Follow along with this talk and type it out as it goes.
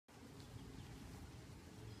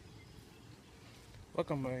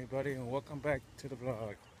Welcome everybody and welcome back to the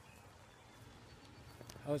vlog.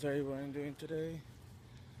 How's everyone doing today?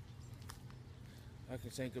 I can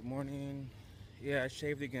say good morning. Yeah, I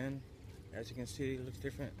shaved again. As you can see, it looks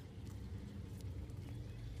different.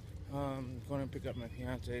 Going to pick up my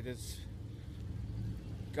fiance. Just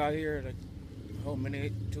got here like a whole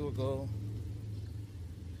minute, two ago.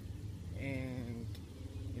 And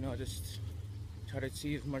just try to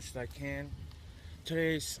see as much as I can.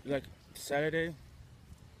 Today's like Saturday.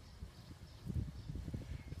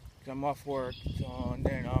 I'm off work, so and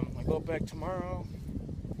then I go back tomorrow.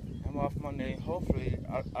 I'm off Monday. Hopefully,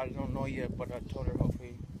 I don't know yet, but I told her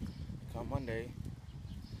hopefully come Monday.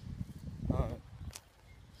 Uh,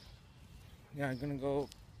 yeah, I'm gonna go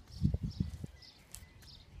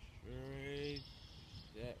right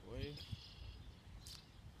that way.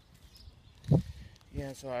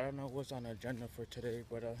 Yeah, so I don't know what's on the agenda for today,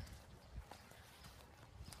 but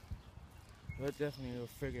we'll definitely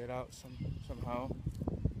figure it out somehow.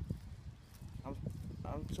 I'm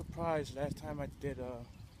I'm surprised. Last time I did a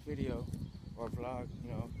video or vlog,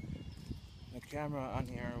 the camera on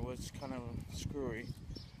here was kind of screwy.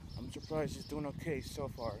 I'm surprised it's doing okay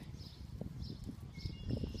so far.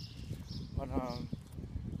 But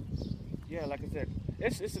yeah, like I said,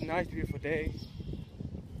 it's a nice, beautiful day.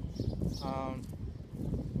 Um,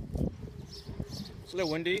 it's a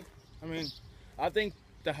little windy. I mean, I think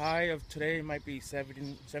the high of today might be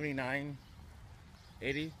 70, 79,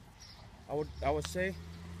 80. I would say.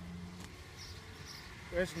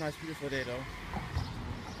 But it's a nice, beautiful day though.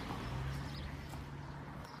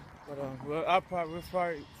 But we'll probably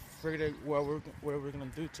figure out what we're gonna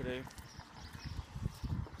do today.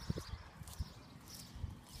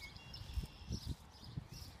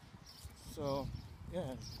 So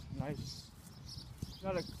yeah, nice.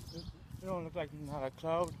 Not a, it don't look like not a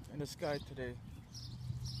cloud in the sky today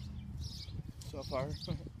so far.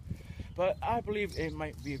 But I believe it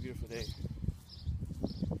might be a beautiful day.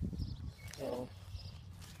 So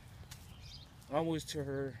I'm always to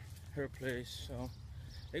her place. So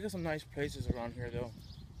they got some nice places around here though.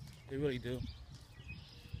 They really do.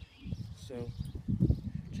 So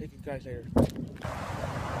check you guys later.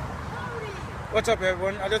 What's up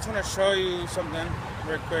everyone? I just want to show you something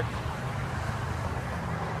real quick.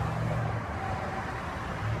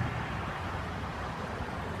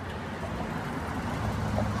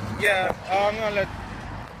 Yeah, I'm gonna let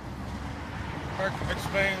her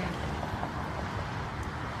explain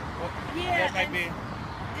what that might be.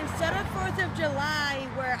 Instead of 4th of July,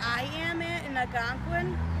 where I am in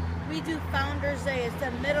Algonquin, we do Founders Day. It's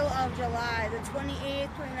the middle of July, the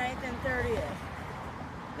 28th, 29th, and 30th.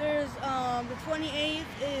 There's the 28th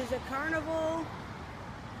is a carnival.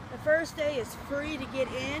 The first day is free to get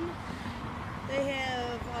in. They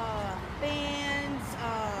have bands,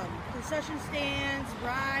 concession stands,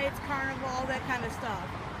 rides, carnival, all that kind of stuff.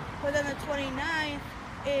 But then the 29th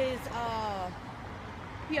is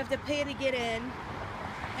you have to pay to get in,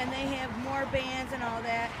 and they have more bands and all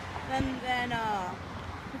that. Then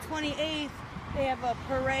the 28th they have a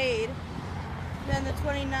parade. Then the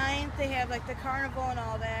 29th they have like the carnival and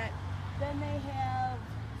all that. Then they have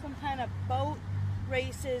some kind of boat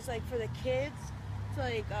races like for the kids. It's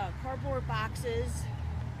like cardboard boxes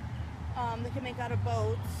they can make out of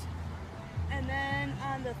boats. And then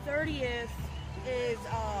on the 30th is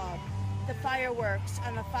the fireworks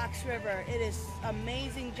on the Fox River. It is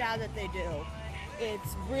amazing job that they do.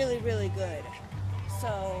 It's really, really good.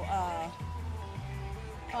 So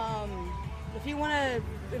if you want to,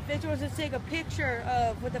 if Victor wants to take a picture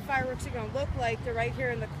of what the fireworks are going to look like, they're right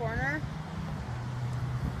here in the corner.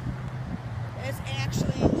 It's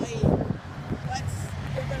actually like what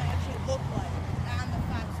they're going to actually look like on the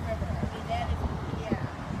Fox River. I mean, that is, yeah.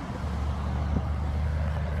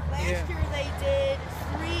 Last year they did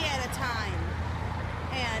 3 at a time,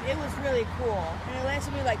 and it was really cool. And it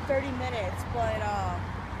lasted me like 30 minutes, but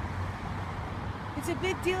it's a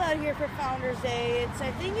big deal out here for Founders Day.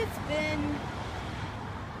 I think it's been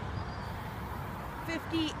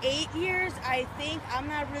 58 years, I think. I'm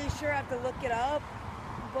not really sure. I have to look it up.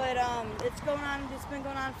 But it's been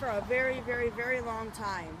going on for a very, very, very long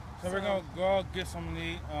time. So we're gonna go get some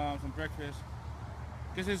breakfast.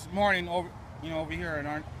 This is morning over here in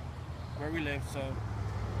where we live. So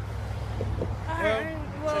alright,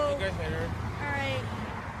 well, check you guys later. Alright,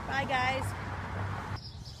 bye guys.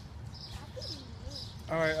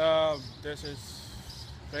 Alright, this is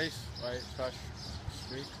place right across the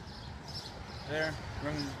street. There,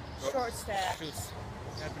 we're gonna go. Short stack. Shoots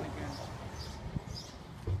happen again.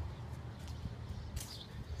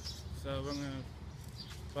 So we're gonna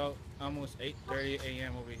about almost 8:30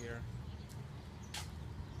 a.m. over here.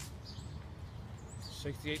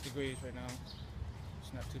 68 degrees right now.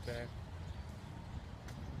 It's not too bad.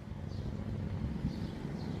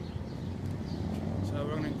 So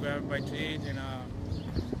we're gonna grab a bite to eat and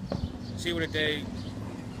see what the day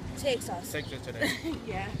Takes us today.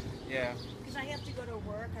 yeah. Yeah. Because I have to go to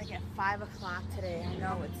work like at 5 o'clock today. I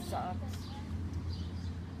know it sucks.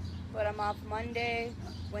 But I'm off Monday,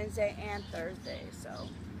 Wednesday, and Thursday. So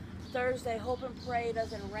Thursday, hope and pray it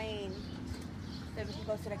doesn't rain. Then we can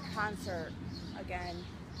go to the concert again.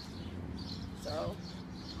 So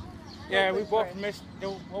Yeah, we both missed.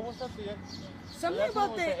 What was that? Something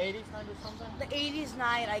about the 80s night or something? The 80s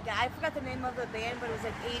night. I forgot the name of the band, but it was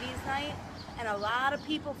like 80s night. And a lot of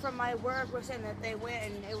people from my work were saying that they went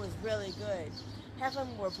and it was really good. Half of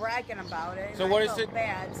them were bragging about it. So and what I is felt it?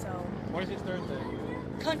 Bad. So What is this Thursday?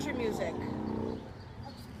 country music.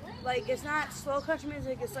 Like it's not slow country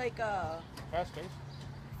music. It's like Fast pace.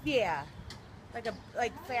 yeah,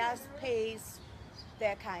 like fast pace,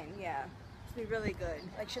 that kind. Yeah, it's be really good.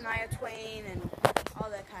 Like Shania Twain and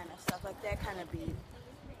all that kind of stuff. Like that kind of beat.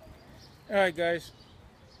 All right, guys.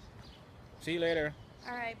 See you later.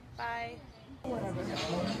 All right, bye. Whatever.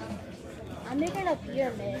 I'm making a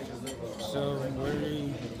pyramid. So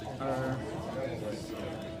we are.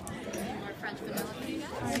 More French vanilla for you guys?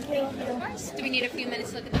 Thank you. Of course. Do we need a few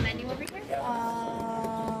minutes to look at the menu over here?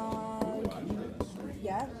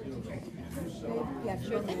 Yeah. Yeah,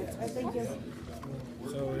 sure. Thank you.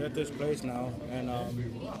 So we're at this place now, and we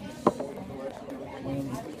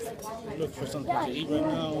look for something to eat right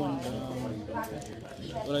now,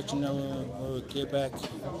 and we'll let you know when we get back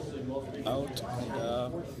out,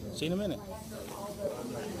 and see you in a minute.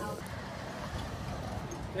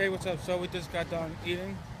 Hey, what's up? So we just got done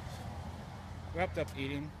eating, wrapped up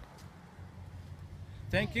eating.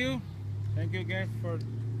 Thank you again for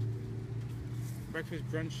breakfast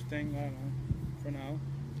brunch thing. I don't know, for now.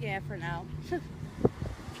 Yeah, for now.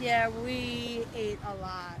 Yeah, we ate a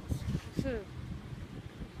lot.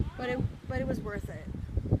 But it was worth it.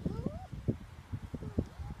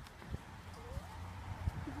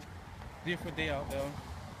 Beautiful day out though.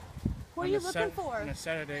 What are you looking for? On a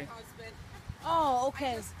Saturday. Husband. Oh,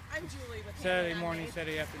 okay. I'm Julie with Saturday Hanging on morning, Me.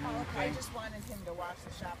 Saturday afternoon. I thing. just wanted him to watch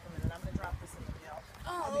the shop for a minute. I'm going to drop this in the mail.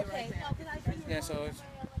 Oh, I'll be okay. right back. No, 'cause I see Yeah, so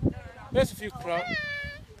there's a few clouds.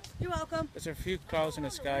 You're welcome. There's a few clouds in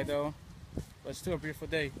the sky though, but it's still a beautiful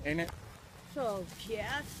day, ain't it? So,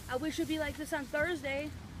 yeah. I wish it'd be like this on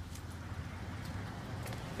Thursday.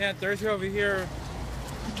 Yeah, Thursday over here.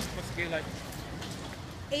 What's the gate like?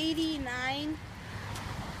 89.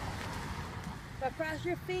 But cross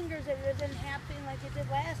your fingers that it doesn't happen like it did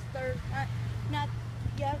last Thursday. Not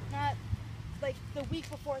like the week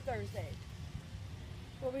before Thursday.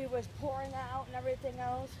 Where we was pouring out and everything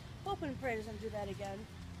else. Hope and pray doesn't do that again.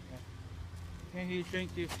 Can you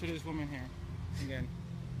drink this to this woman here again?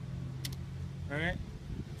 All right.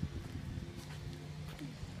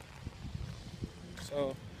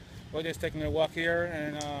 So we're just taking a walk here,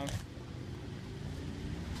 and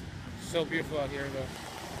so beautiful out here though.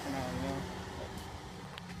 You know.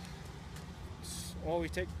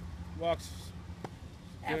 Always take walks.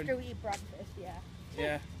 Good. After we eat breakfast, yeah.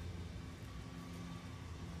 Yeah.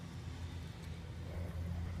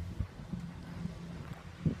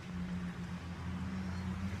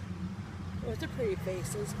 Those are pretty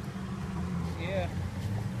faces. Yeah.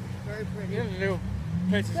 Very pretty. Yeah, the little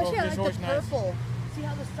places Especially I is like always the nice. purple. See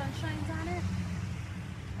how the sun shines on it?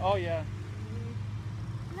 Oh yeah.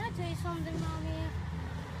 Can I tell you something, Mommy?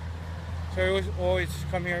 So we always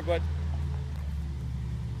come here, but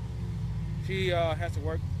she has to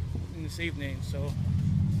work in this evening, so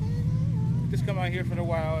just come out here for a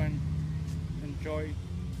while and enjoy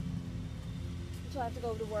So I have to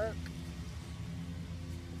go to work.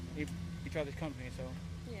 each other's company. So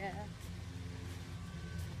Yeah.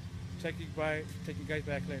 take you guys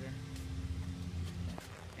back later.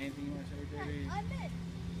 Anything you want to say, Julie?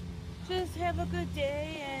 Just have a good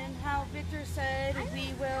day, and how Victor said,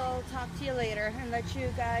 we will talk to you later and let you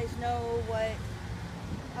guys know what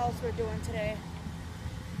else we're doing today.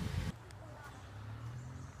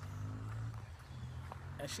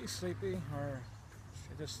 Is she sleepy or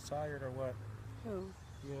she just tired or what? Who?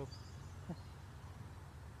 You.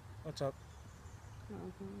 What's up?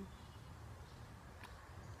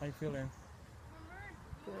 How you feeling?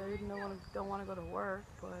 Good. No one don't want to go to work,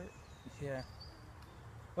 but Yeah.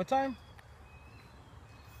 What time?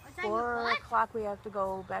 4 o'clock we have to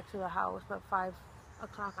go back to the house, but 5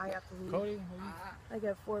 o'clock I have to leave. Cody? I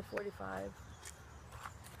get 4:45.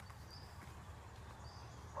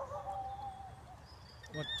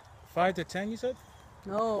 What? 5 to 10 you said?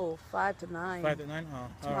 No, 5 to 9. 5 to 9? Oh, all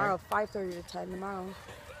Tomorrow, right. 5:30 to 10 tomorrow.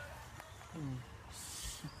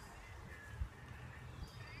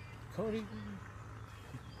 Cody.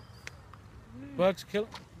 Bugs kill.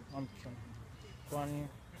 I'm killing. Go on here.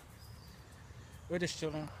 We're just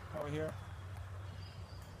chilling over here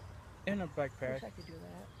in a backpack. Wish I could do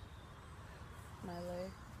that. My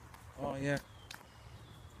leg. Oh yeah.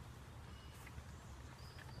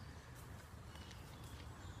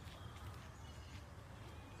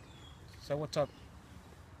 So what's up?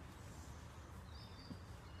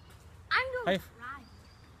 I'm going Hey. to try.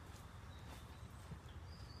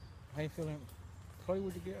 How you feeling? Chloe,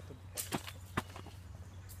 what'd you get at the...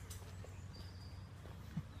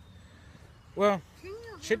 Well,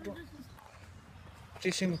 shit,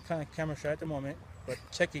 she seems kind of camera shy at the moment, but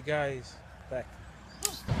check you guys back.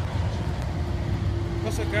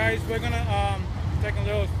 What's up, guys? We're gonna take a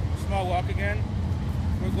little small walk again.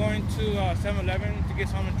 We're going to 7-Eleven to get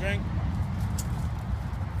something to drink.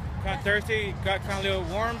 Kind of thirsty. Got kind of a little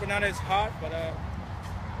warm, but not as hot. But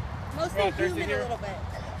Mostly all thirsty humid here. a little bit.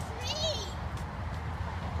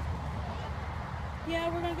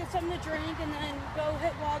 Yeah, we're gonna get something to drink and then go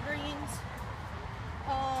hit Walgreens.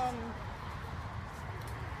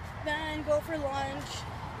 Then go for lunch,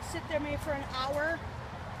 sit there maybe for an hour,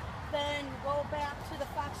 then go back to the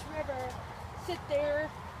Fox River, sit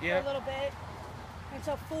there for a little bit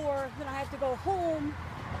until 4, then I have to go home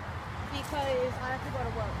because I have to go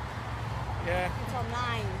to work yeah. until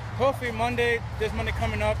 9. Hopefully Monday, this Monday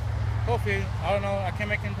coming up. Hopefully, I don't know. I can't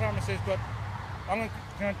make any promises, but I'm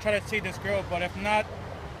gonna try to see this girl. But if not,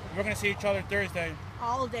 we're gonna see each other Thursday.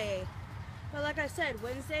 All day. But like I said,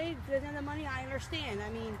 Wednesday, good in the money, I understand. I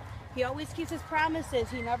mean, he always keeps his promises.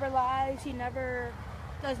 He never lies. He never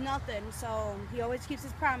does nothing. So he always keeps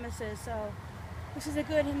his promises. So this is a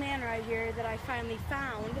good man right here that I finally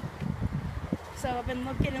found. So I've been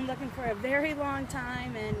looking for a very long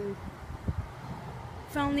time and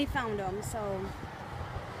finally found him. So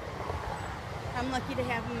I'm lucky to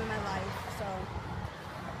have him in my life.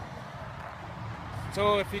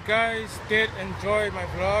 So if you guys did enjoy my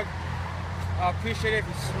vlog, I appreciate it if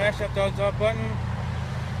you smash that thumbs up button.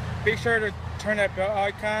 Be sure to turn that bell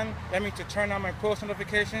icon. That means to turn on my post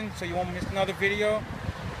notifications so you won't miss another video.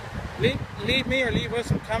 Leave me or leave us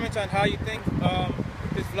some comments on how you think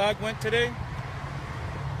this vlog went today.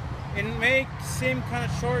 It may seem kind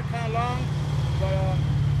of short, kind of long, but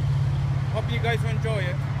hope you guys will enjoy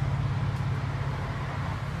it.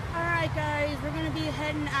 Alright guys, we're going to be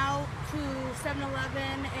heading out to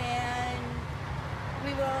 7-Eleven and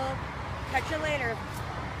we will catch you later.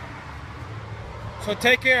 So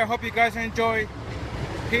take care. I hope you guys enjoy.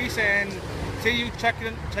 Peace and see you. Check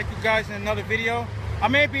you guys in another video. I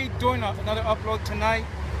may be doing another upload tonight.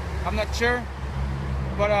 I'm not sure,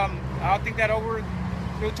 but I'll think that over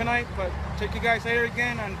through tonight. But check you guys later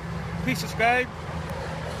again, and please subscribe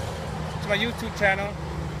to my YouTube channel.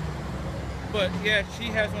 But yeah, she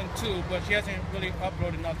has one too, but she hasn't really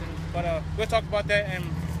uploaded nothing. But we'll talk about that and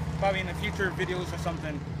probably in the future videos or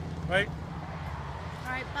something, right?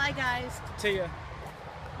 Alright, bye guys. See ya.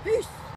 Peace.